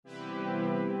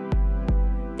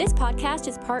This podcast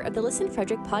is part of the Listen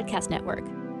Frederick Podcast Network.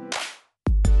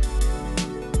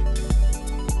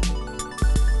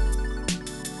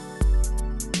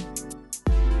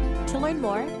 To learn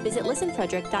more, visit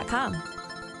listenfrederick.com.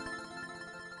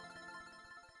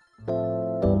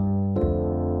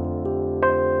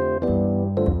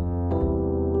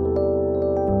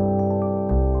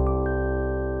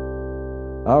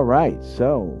 All right,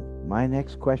 so my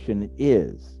next question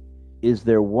is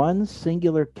there one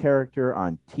singular character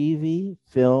on TV,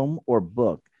 film, or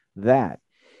book that,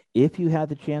 if you had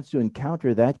the chance to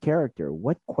encounter that character,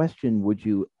 what question would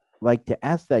you like to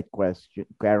ask that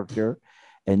character?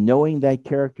 And knowing that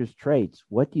character's traits,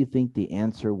 what do you think the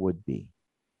answer would be?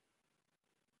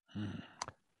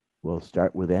 We'll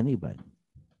start with anybody.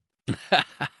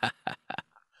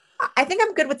 I think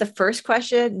I'm good with the first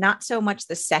question, not so much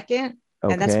the second.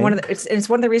 Okay. And that's it's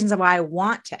one of the reasons why I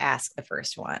want to ask the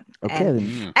first one. Okay.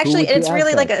 And actually, it's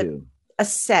really like a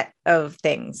set of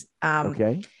things.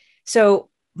 Okay. So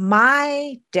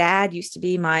my dad used to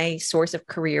be my source of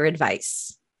career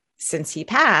advice. Since he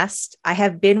passed, I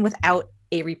have been without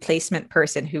a replacement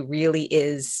person who really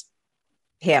is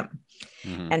him.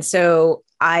 Mm-hmm. And so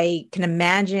I can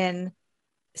imagine,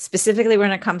 specifically when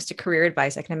it comes to career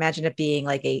advice, I can imagine it being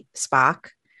like a Spock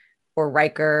or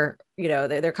Riker. You know,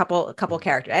 they're a couple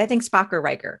characters. I think Spock or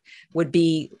Riker would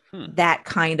be that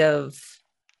kind of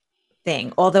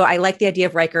thing. Although I like the idea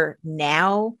of Riker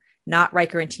now, not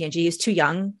Riker in TNG. He was too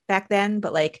young back then,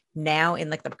 but like now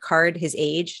in like the Picard, his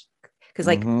age, because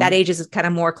like that age is kind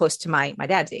of more close to my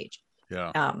dad's age.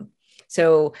 Yeah.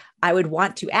 So I would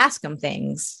want to ask him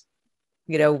things,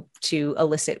 you know, to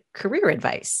elicit career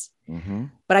advice. Mm-hmm.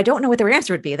 But I don't know what their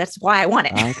answer would be. That's why I want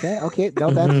it. Okay.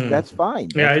 No, that's fine.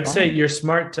 Yeah, I'd say you're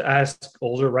smart to ask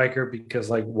older Riker because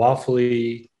like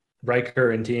waffly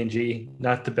Riker and TNG,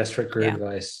 not the best for career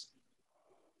advice.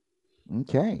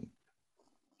 Okay.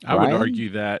 I would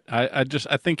argue that. I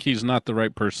think he's not the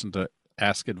right person to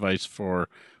ask advice for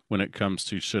when it comes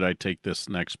to should I take this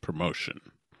next promotion?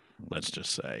 Let's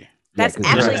just say. That's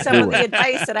actually some of the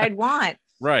advice that I'd want.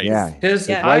 Right. Yeah.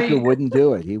 Riker wouldn't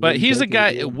do it. But he's a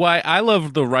guy. Why I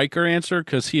love the Riker answer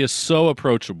because he is so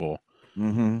approachable.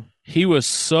 Mm-hmm. He was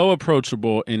so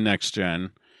approachable in Next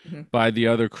Gen by the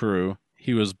other crew.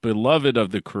 He was beloved of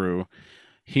the crew.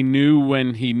 He knew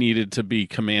when he needed to be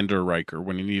Commander Riker,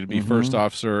 when he needed to be first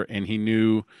officer, and he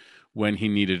knew when he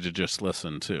needed to just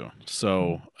listen too.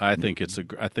 So I think it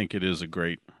is a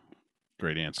great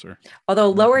answer.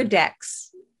 Although Lower Decks,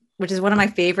 which is one of my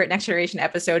favorite Next Generation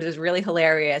episodes, is really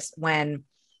hilarious when,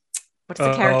 what's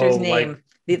the character's name?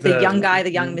 Like the young guy,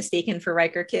 the young mistaken for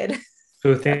Riker kid.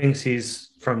 Who thinks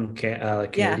he's from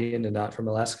Canadian and not from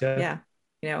Alaska. Yeah.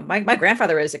 You know, my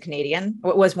grandfather is a Canadian.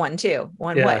 Well, was one too.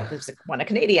 One a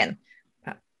Canadian.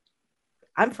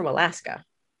 I'm from Alaska.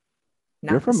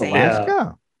 You're from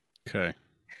Alaska? Okay.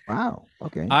 Wow.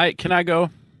 Okay. Can I go?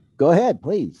 Go ahead,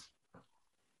 please.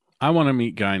 I want to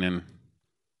meet Guinan.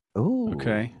 Oh.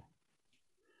 Okay.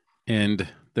 And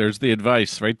there's the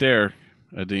advice right there,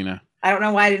 Adina. I don't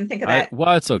know why I didn't think of that.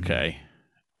 Well, it's okay.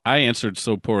 I answered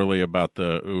so poorly about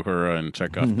the Uhura and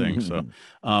Chekhov thing. So,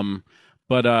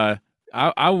 but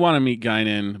I want to meet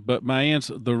Guinan. But my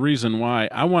answer, the reason why,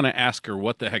 I want to ask her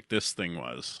what the heck this thing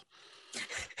was.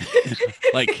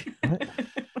 Like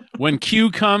when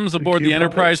Q comes aboard the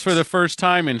Enterprise for the first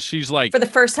time, and she's like, for the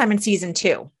first time in season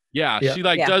 2. Yeah, she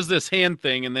does this hand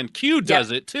thing, and then Q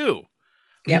does it too.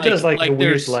 He does like a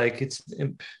weird, like it's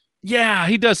imp. Yeah,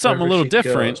 he does something a little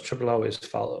different. Triple always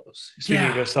follows. Speaking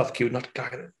of yourself, Q, not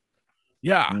Guinan.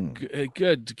 Yeah,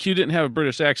 good. Q didn't have a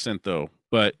British accent though,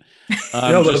 but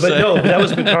no, but that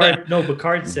was Picard. No,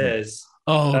 Picard says,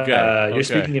 "Oh, okay, you're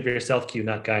speaking of yourself, Q,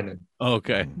 not Guinan."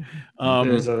 Okay,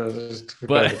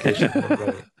 but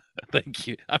thank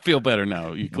you. I feel better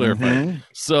now. You clarified.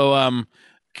 So,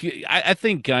 I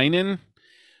think Guinan.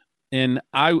 And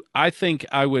I think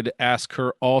I would ask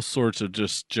her all sorts of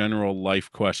just general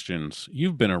life questions.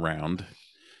 You've been around,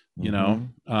 you know.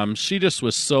 She just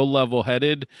was so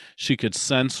level-headed. She could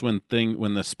sense when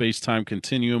the space-time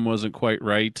continuum wasn't quite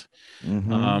right.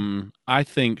 I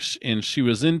think, and she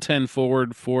was in 10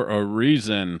 Forward for a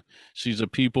reason. She's a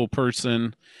people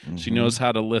person. She knows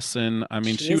how to listen. I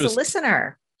mean, she was a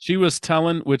listener. She was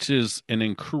telling, which is an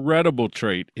incredible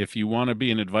trait. If you want to be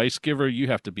an advice giver, you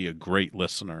have to be a great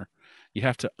listener. You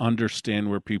have to understand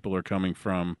where people are coming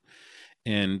from.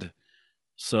 And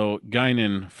so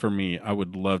Guinan, for me, I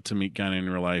would love to meet Guinan in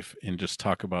real life and just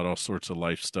talk about all sorts of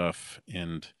life stuff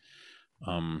and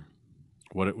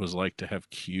what it was like to have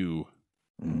Q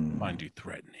find you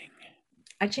threatening.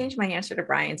 I changed my answer to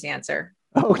Brian's answer.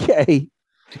 Okay.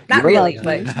 Not You're really, allowed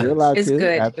but to. You're allowed it's to. good.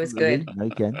 It was Absolutely. good. No,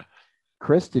 you can.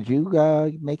 Chris, did you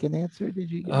make an answer? Did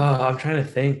you? I'm trying to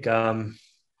think.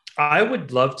 I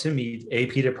would love to meet a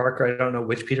Peter Parker. I don't know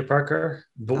which Peter Parker,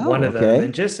 but Oh, one of them, okay.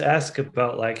 and just ask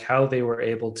about like how they were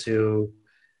able to,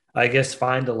 I guess,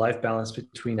 find a life balance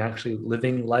between actually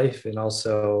living life and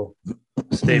also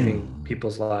saving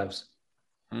people's lives.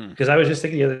 Hmm. Because I was just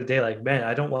thinking the other day, like, man,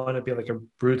 I don't want to be like a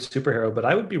brute superhero, but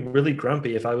I would be really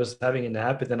grumpy if I was having a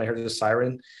nap and then I heard a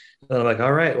siren. And I'm like,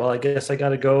 all right, well, I guess I got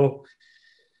to go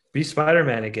be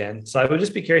Spider-Man again. So I would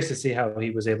just be curious to see how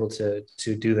he was able to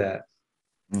do that.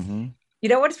 Mm-hmm. You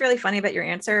know what's really funny about your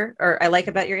answer, or I like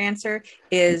about your answer,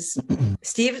 is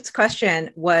Steve's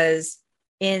question was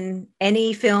in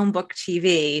any film, book,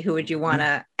 TV, who would you want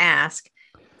to ask?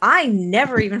 I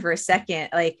never even for a second,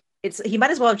 like he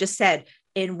might as well have just said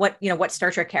in what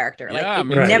Star Trek character. Yeah, Like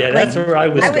me it Right. never Yeah, like that's where I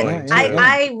was I would, going to.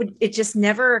 I would, it just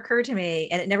never occurred to me,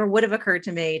 and it never would have occurred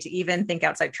to me to even think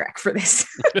outside Trek for this.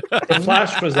 The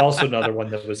Flash was also another one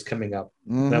that was coming up.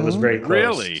 That was Mm-hmm. very close.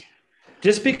 Really?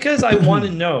 Just because I want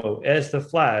to know, as the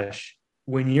Flash,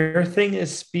 when your thing is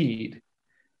speed,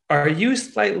 are you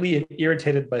slightly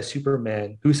irritated by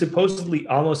Superman, who's supposedly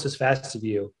almost as fast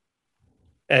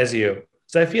as you?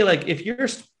 So I feel like if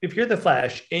you're the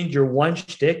Flash and your one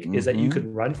shtick is that you Mhm.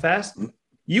 can run fast,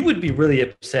 you would be really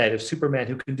upset if Superman,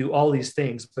 who can do all these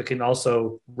things but can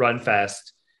also run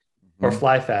fast or Mhm.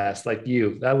 fly fast like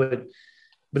you, that would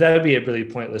be a really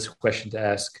pointless question to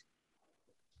ask.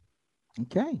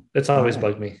 Okay. That's always All right.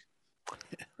 bugged me.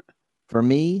 For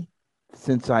me,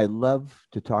 since I love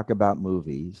to talk about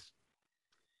movies,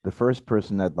 the first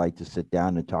person I'd like to sit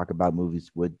down and talk about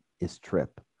movies with is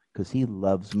Trip, because he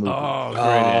loves movies. Oh, great Oh,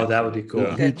 answer. that would be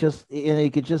cool. He just,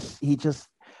 he just,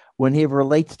 when he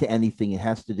relates to anything, it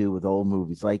has to do with old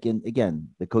movies. Like again,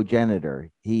 The Cogenitor,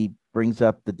 he brings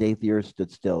up The Day the Earth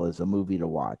Stood Still as a movie to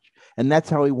watch. And that's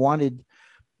how he wanted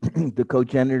the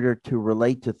Cogenitor to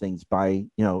relate to things by,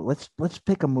 let's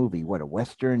pick a movie. What, a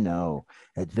Western? No.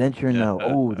 Adventure? No.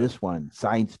 Oh, this one,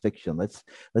 science fiction.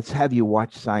 Let's have you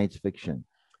watch science fiction.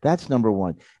 That's number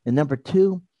one. And number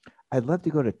two, I'd love to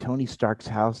go to Tony Stark's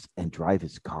house and drive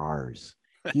his cars.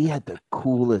 He had the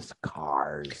coolest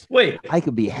cars. Wait, I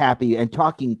could be happy and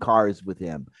talking cars with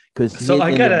him, because So I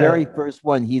in gotta- the very first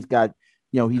one, he's got,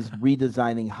 he's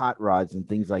redesigning hot rods and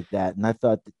things like that. And I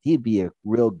thought that he'd be a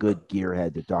real good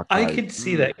gearhead to talk I cars. could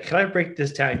see that. Can I break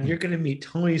this down? You're going to meet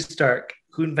Tony Stark,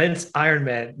 who invents Iron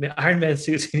Man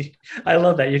suits. I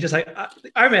love that. You're just like,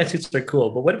 Iron Man suits are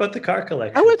cool, but what about the car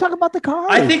collection? I want to talk about the cars.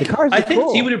 I think the cars I are think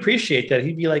cool. he would appreciate that.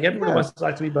 He'd be like, everyone Yeah. wants to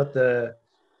talk to me about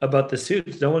the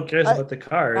suits. No one cares about the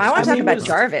cars. I want to talk mean, about it was-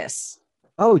 Jarvis.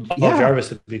 Oh, Oh, yeah. Jarvis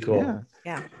would be cool. Yeah.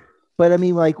 Yeah. But I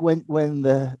mean, like when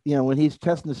when he's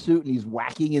testing the suit and he's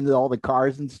whacking into all the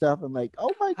cars and stuff, I'm like, oh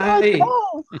my god,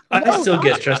 no! I still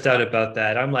get stressed out about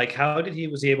that. I'm like, how did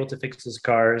was he able to fix his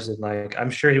cars? And like, I'm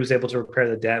sure he was able to repair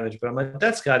the damage, but I'm like,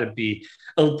 that's got to be.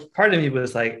 A part of me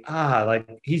was like, like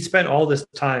he spent all this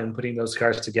time putting those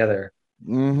cars together.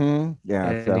 Mm-hmm. Yeah,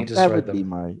 And so he destroyed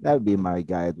that would be my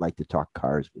guy. I'd like to talk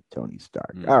cars with Tony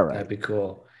Stark. Mm, All right. That'd be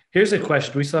cool. Here's a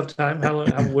question: do we still have time? What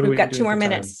are we We've got doing 2 more for time?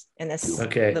 minutes in this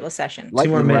Okay. little session. Like- 2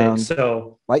 more Lightning minutes. round.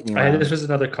 So Lightning round. this was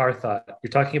another car thought.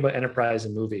 You're talking about Enterprise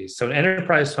and movies. So in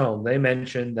Enterprise Home, they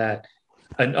mentioned that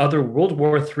another World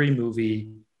War III movie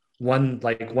won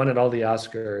at all the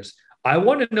Oscars. I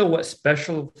want to know what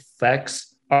special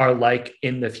effects are like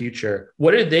in the future.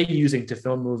 What are they using to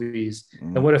film movies,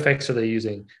 and what effects are they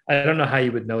using? I don't know how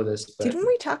you would know this, but Didn't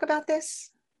we talk about this?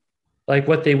 like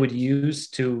what they would use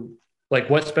to, like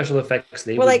what special effects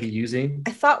they would be using.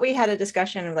 I thought we had a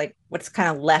discussion of like what's kind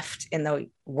of left in the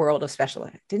world of special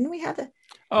effects. Didn't we have that?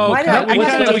 Oh, Why did I- I'm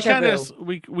having we deja kind of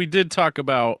vu. we did talk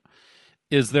about.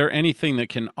 Is there anything that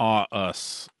can awe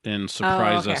us and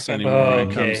surprise okay, us okay. anymore when it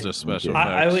Okay. comes to special Okay.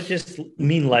 effects? I would just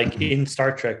mean like in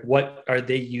Star Trek, what are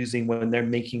they using when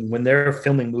they're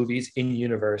filming movies in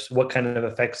universe? What kind of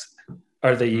effects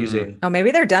are they using? Oh,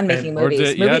 maybe they're done making Or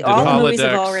movies. did All the movies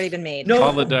have holodecks- already been made. No,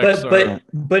 Holodecks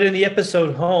but in the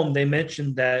episode Home, they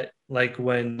mentioned that like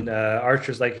when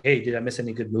Archer's like, "Hey, did I miss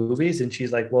any good movies?" And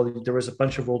she's like, "Well, there was a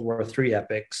bunch of World War III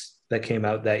epics that came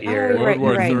out that year." Oh, World right,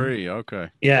 War right. III. Okay.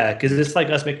 Yeah, because it's like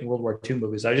us making World War II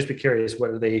movies. I'd just be curious,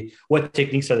 what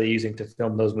techniques are they using to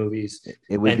film those movies?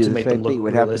 It would and be to the make same them look thing. It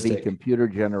would have to be realistic. computer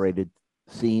generated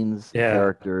scenes, Yeah.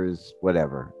 characters,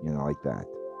 whatever, like that.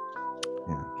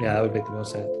 Yeah, that would make the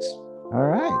most sense. All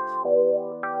right.